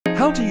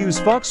How to use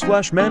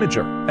FoxFlash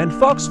Manager and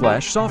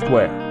FoxFlash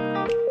software.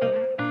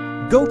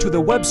 Go to the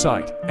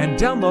website and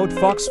download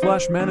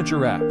FoxFlash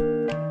Manager app.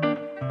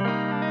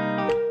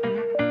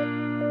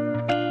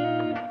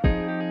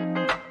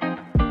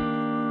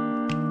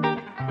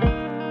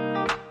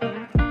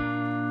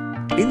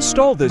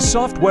 Install this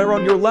software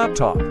on your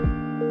laptop.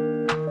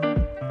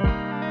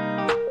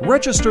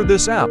 Register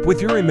this app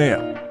with your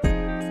email.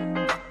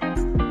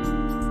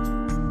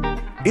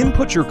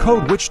 Input your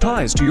code which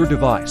ties to your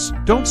device.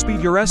 Don't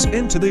speed your S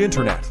into the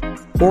internet,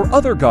 or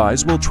other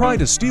guys will try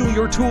to steal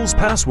your tool's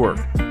password.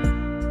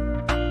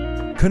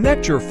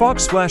 Connect your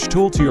FoxFlash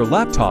tool to your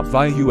laptop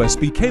via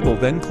USB cable,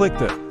 then click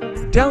the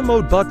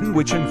download button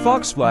which in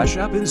FoxFlash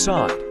app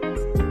inside.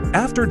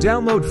 After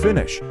download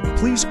finish,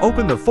 please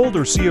open the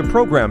folder C of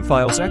program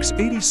files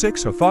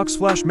x86 of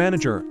FoxFlash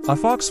Manager, a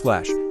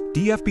FoxFlash,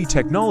 DFB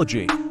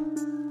technology.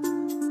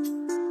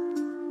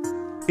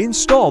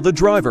 Install the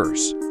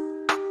drivers.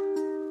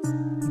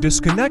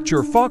 Disconnect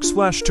your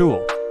FoxFlash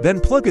tool, then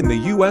plug in the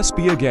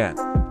USB again.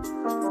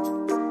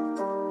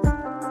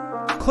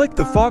 Click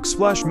the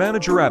FoxFlash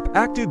Manager app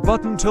active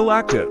button till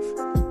active.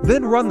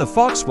 Then run the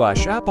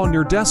FoxFlash app on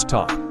your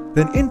desktop.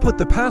 Then input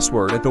the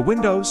password at the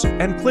Windows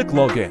and click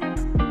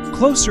Login.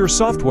 Close your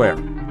software.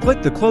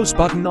 Click the Close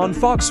button on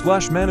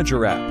FoxFlash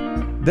Manager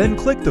app. Then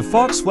click the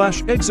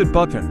FoxFlash Exit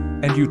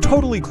button, and you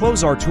totally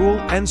close our tool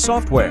and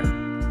software.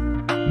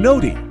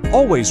 Note: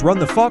 always run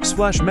the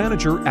FoxFlash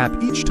Manager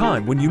app each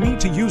time when you need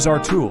to use our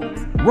tool.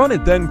 Run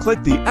it, then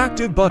click the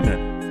Active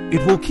button.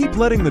 It will keep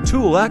letting the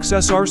tool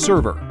access our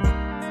server.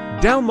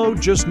 Download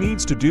just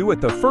needs to do it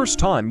the first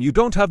time you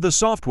don't have the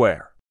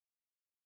software.